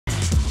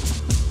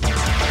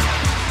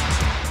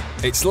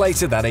It's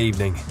later that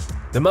evening.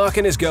 The Mark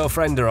and his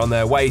girlfriend are on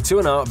their way to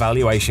an art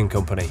valuation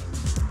company.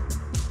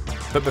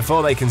 But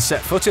before they can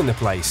set foot in the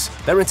place,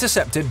 they're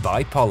intercepted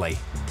by Polly.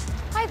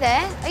 Hi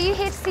there, are you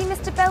here to see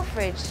Mr.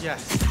 Belfridge?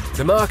 Yes.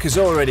 The Mark has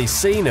already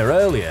seen her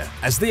earlier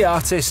as the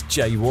artist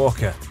Jay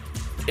Walker.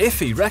 If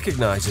he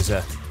recognises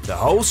her, the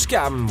whole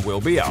scam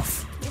will be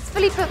off. It's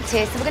fully booked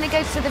here, so we're going to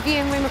go to the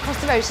viewing room across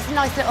the road. It's a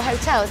nice little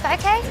hotel, is that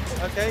okay?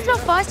 Okay. It's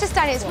not far, it's just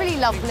down here, it's really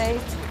lovely.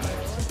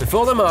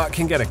 Before the Mark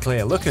can get a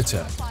clear look at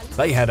her,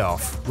 they head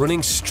off,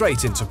 running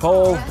straight into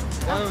Paul,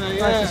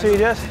 Nice to see you,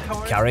 Jess.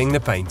 carrying the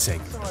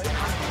painting.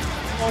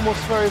 Almost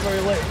very,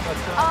 very late.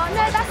 Oh,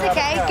 no, that's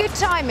okay. Good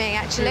timing,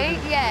 actually,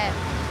 yeah.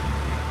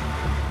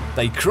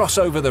 They cross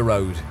over the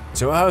road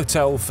to a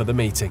hotel for the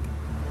meeting.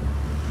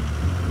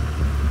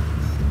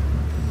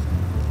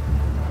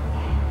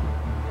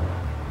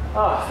 So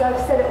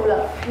I've set it all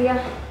up,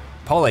 yeah?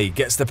 Polly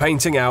gets the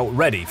painting out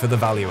ready for the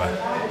valuer.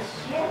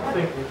 I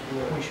think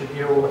we should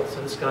hear what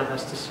this guy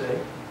has to say.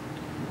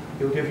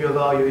 He'll give you a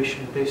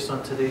valuation based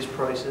on today's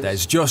prices.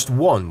 There's just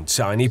one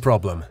tiny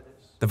problem.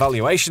 The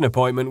valuation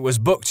appointment was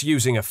booked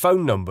using a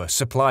phone number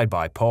supplied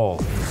by Paul.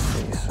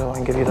 So I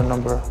can give you the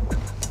number.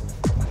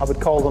 I would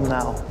call them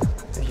now,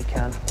 if you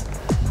can.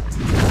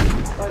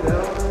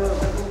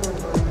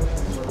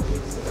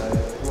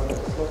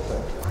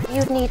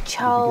 You'd need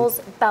Charles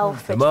The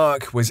Belfridge.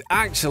 Mark was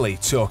actually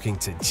talking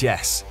to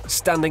Jess,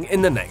 standing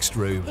in the next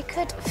room. He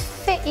could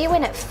fit you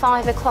in at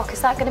 5 o'clock,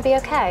 is that going to be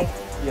okay?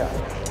 Yeah.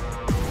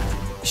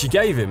 She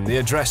gave him the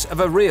address of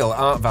a real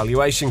art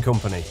valuation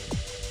company.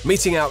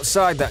 Meeting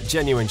outside that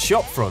genuine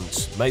shop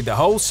front made the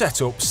whole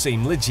setup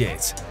seem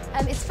legit.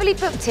 It's fully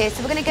booked here,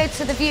 so we're going to go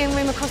to the viewing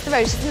room across the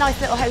road. It's a nice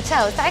little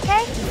hotel, is that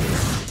okay?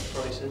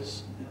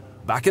 Prices.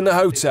 Back in the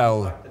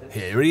hotel,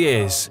 here he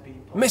is,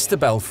 Mr.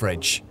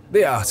 Belfridge,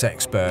 the art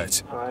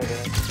expert.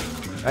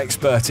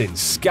 Expert in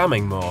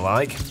scamming, more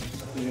like.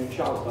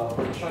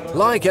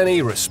 Like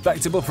any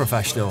respectable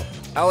professional,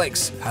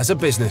 Alex has a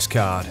business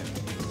card.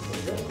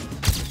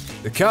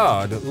 The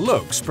card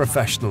looks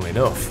professional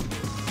enough.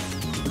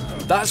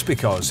 That's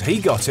because he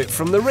got it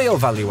from the real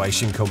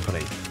valuation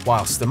company,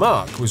 whilst the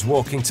Mark was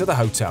walking to the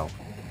hotel.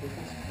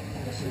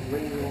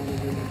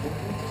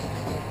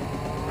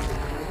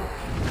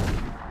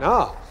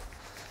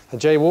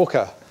 Jay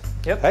Walker.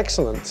 Yep.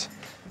 Excellent.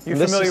 You're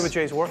This familiar is- with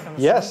Jay's work? I'm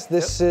Yes,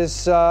 assuming? this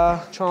is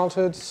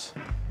Childhood's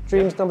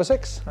Dreams number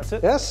 6. That's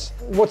it. Yes.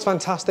 What's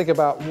fantastic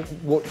about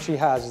what she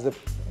has is the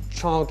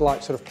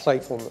childlike sort of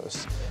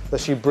playfulness that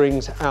she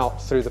brings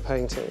out through the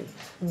painting.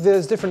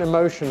 There's different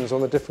emotions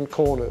on the different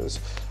corners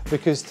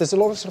because there's a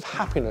lot of sort of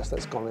happiness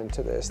that's gone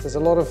into this. There's a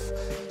lot of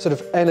sort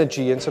of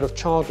energy and sort of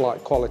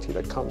childlike quality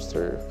that comes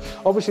through.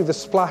 Obviously the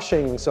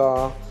splashings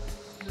are,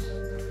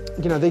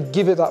 you know, they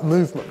give it that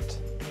movement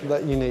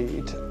that you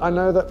need. I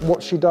know that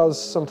what she does,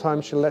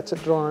 sometimes she lets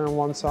it dry on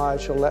one side,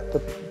 she'll let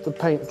the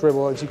paint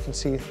dribble, as you can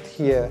see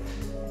here.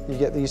 You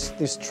get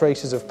these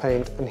traces of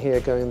paint and here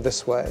going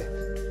this way.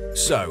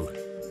 So,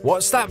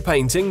 what's that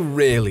painting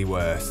really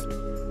worth?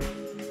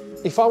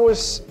 If I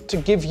was to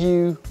give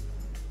you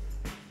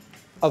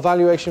a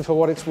valuation for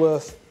what it's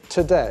worth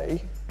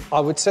today, I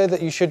would say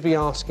that you should be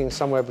asking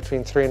somewhere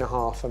between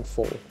 3.5 and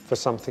 4 for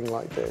something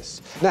like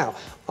this. Now,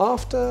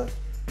 after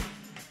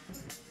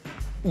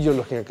you're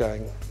looking at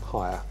going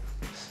higher,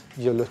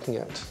 you're looking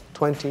at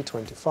 20,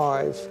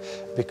 25,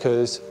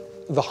 because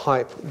the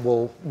hype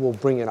will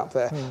bring it up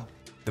there.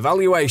 The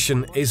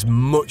valuation is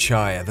much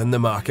higher than the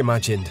Mark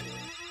imagined.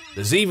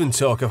 There's even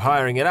talk of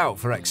hiring it out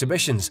for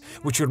exhibitions,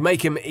 which would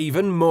make him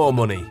even more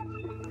money.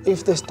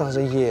 If this does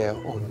a year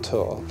on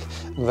tour,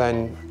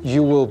 then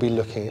you will be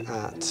looking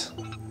at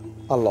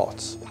a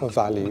lot of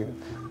value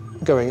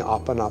going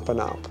up and up and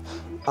up.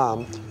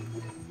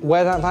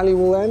 Where that value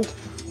will end,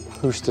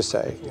 who's to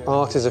say?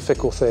 Art is a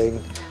fickle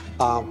thing,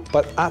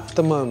 but at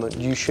the moment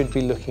you should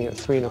be looking at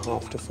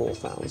 3.5 to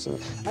 4,000.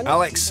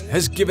 Alex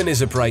has given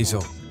his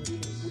appraisal.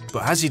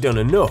 But has he done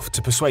enough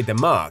to persuade the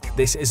Mark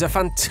this is a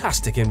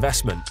fantastic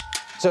investment?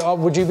 So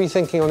would you be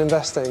thinking on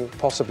investing,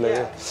 possibly?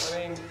 Yeah,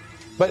 I mean,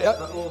 But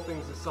all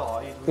things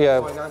aside,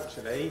 Yeah.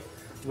 financially,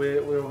 we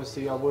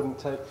obviously, I wouldn't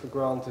take for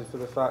granted for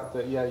the fact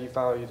that, yeah, you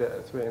valued it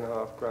at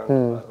 3.5 grand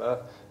or whatever,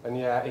 and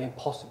yeah,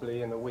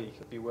 possibly in a week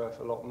it'd be worth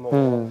a lot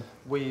more.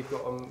 We've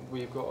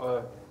got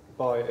to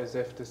buy it as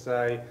if to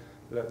say,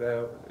 look,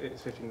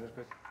 it's 1,500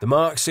 quid. The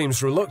Mark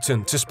seems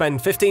reluctant to spend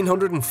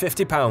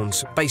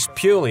 £1,550 based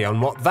purely on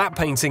what that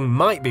painting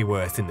might be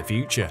worth in the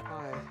future.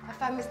 I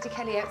found Mr.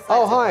 Kelly outside.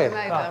 Oh, so hi.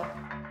 come over.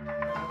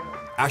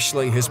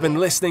 Ashley has been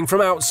listening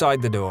from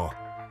outside the door.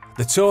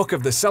 The talk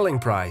of the selling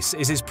price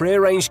is his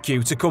pre-arranged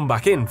cue to come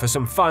back in for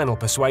some final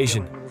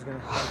persuasion.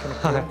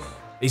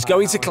 He's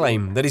going to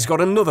claim that he's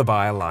got another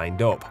buyer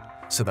lined up,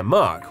 so the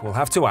Mark will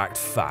have to act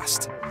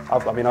fast.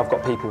 I've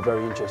got people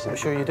very interested. I'm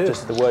sure you do.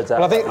 Just the words out.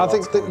 Well, I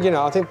think that, you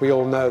know, I think we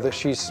all know that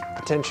she's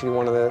potentially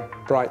one of the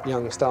bright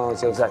young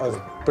stars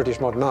of British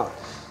modern art.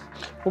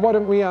 Well, why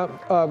don't we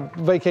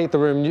vacate the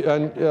room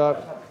and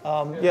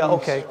Yeah,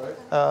 okay.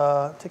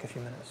 Take a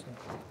few minutes.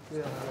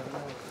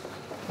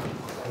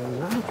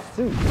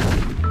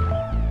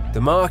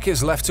 The mark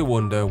is left to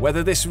wonder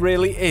whether this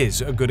really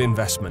is a good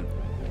investment.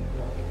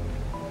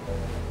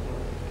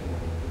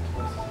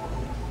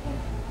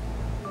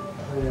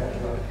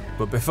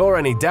 But before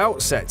any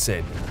doubt sets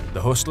in,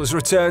 the hustlers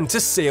return to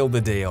seal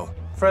the deal.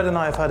 Fred and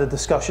I have had a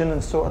discussion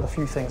and sorted a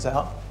few things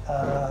out.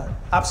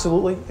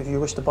 Absolutely, if you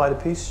wish to buy the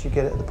piece, you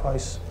get it at the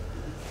price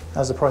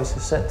as the price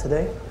is set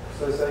today.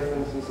 So say for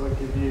instance I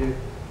give you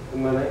the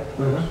money,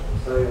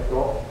 say I've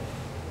got,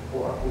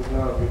 what happens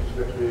now? We just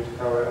literally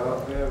carry it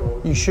out here?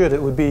 Or? You should,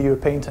 it would be your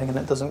painting and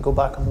it doesn't go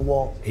back on the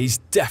wall. He's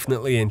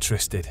definitely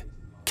interested.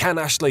 Can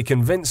Ashley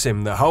convince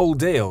him the whole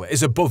deal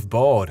is above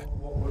board?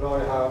 What would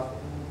I have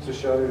to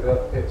show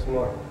that it's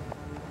mine?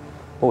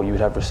 Or you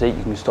would have receipt,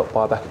 you can stop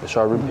by back at the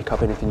showroom, pick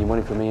up anything you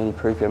wanted from me, any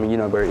proof. I mean, you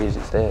know where it is,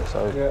 it's there,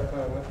 so... Yeah,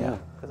 fair enough. Yeah.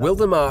 Will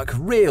the mark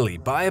really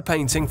buy a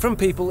painting from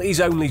people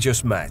he's only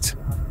just met?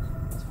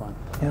 That's fine.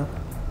 Yeah.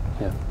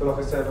 Yeah. But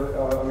like I said,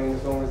 I mean,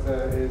 as long as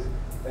there is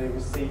a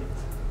receipt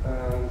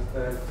and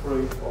there's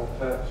proof of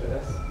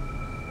purchase,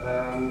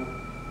 then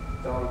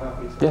I'm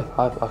happy to... Yeah,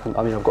 I've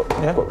got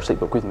a receipt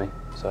book with me,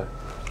 so...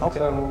 Okay.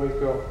 So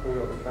we've got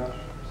the cash.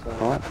 So.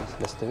 All right,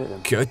 let's do it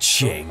then.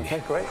 Ka-ching.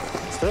 Okay, great.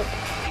 Let's do it.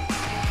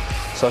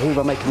 So who am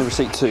I making the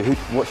receipt to?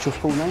 What's your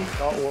full name?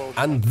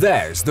 And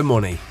there's the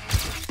money.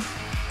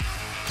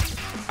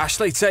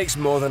 Ashley takes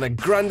more than £1.5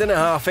 grand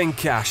in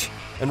cash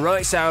and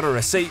writes out a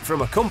receipt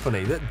from a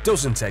company that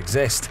doesn't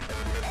exist.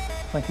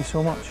 Thank you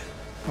so much.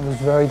 I was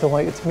very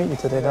delighted to meet you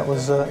today. That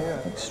was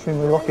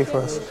extremely lucky for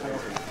us.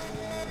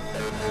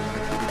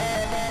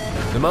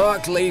 The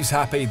mark leaves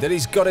happy that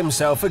he's got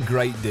himself a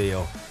great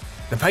deal.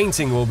 The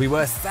painting will be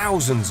worth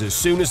thousands as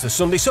soon as the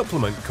Sunday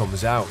supplement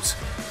comes out.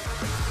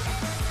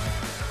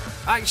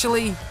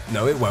 Actually,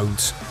 no it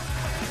won't.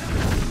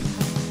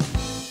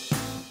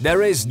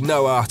 There is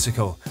no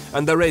article,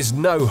 and there is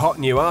no hot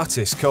new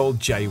artist called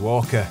Jay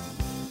Walker.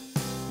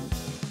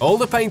 All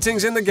the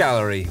paintings in the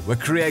gallery were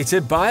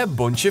created by a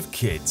bunch of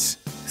kids,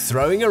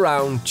 throwing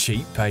around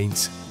cheap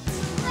paint.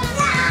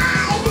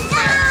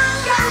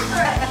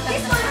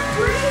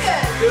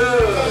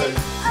 Good!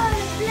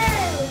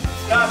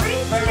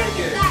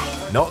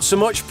 Not so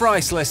much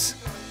priceless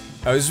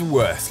as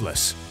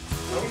worthless.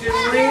 We did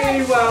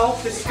really well.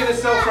 This is going to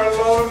sell for a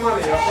lot of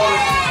money, I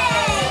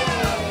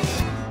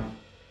promise.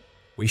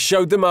 We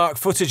showed the mark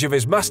footage of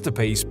his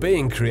masterpiece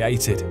being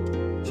created.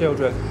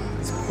 Children,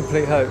 it's a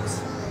complete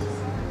hoax.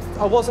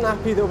 I wasn't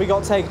happy that we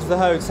got taken to the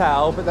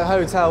hotel, but the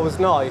hotel was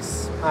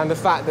nice. And the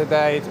fact that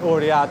they'd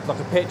already had like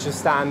a picture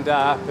stand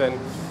up and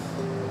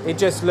it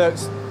just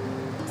looked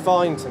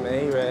fine to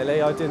me,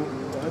 really. I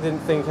didn't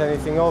think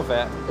anything of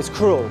it. It's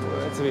cruel,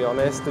 to be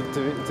honest.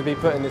 To be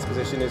put in this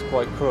position is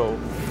quite cruel.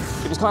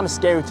 It was kind of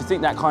scary to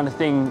think that kind of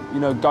thing, you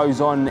know, goes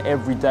on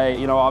every day.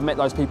 You know, I met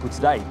those people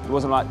today. It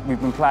wasn't like we've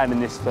been planning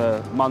this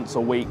for months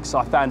or weeks.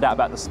 I found out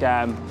about the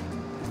scam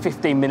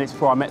 15 minutes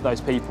before I met those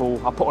people.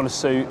 I put on a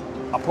suit,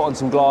 I put on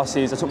some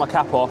glasses, I took my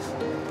cap off.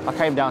 I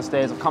came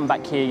downstairs, I've come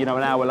back here, you know,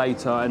 an hour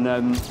later, and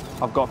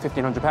I've got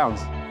 £1,500.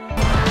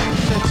 I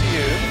said to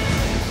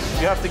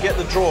you, you have to get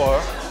the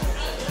drawer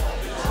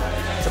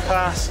to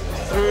pass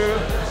through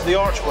the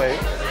archway.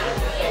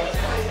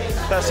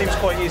 That seems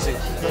quite easy,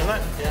 doesn't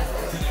it?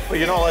 But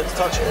you're not allowed to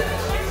touch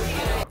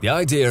it. The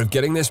idea of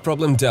getting this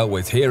problem dealt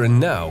with here and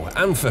now,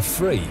 and for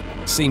free,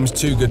 seems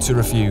too good to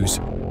refuse.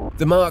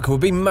 The mark would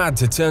be mad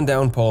to turn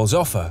down Paul's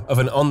offer of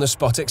an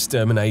on-the-spot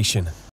extermination.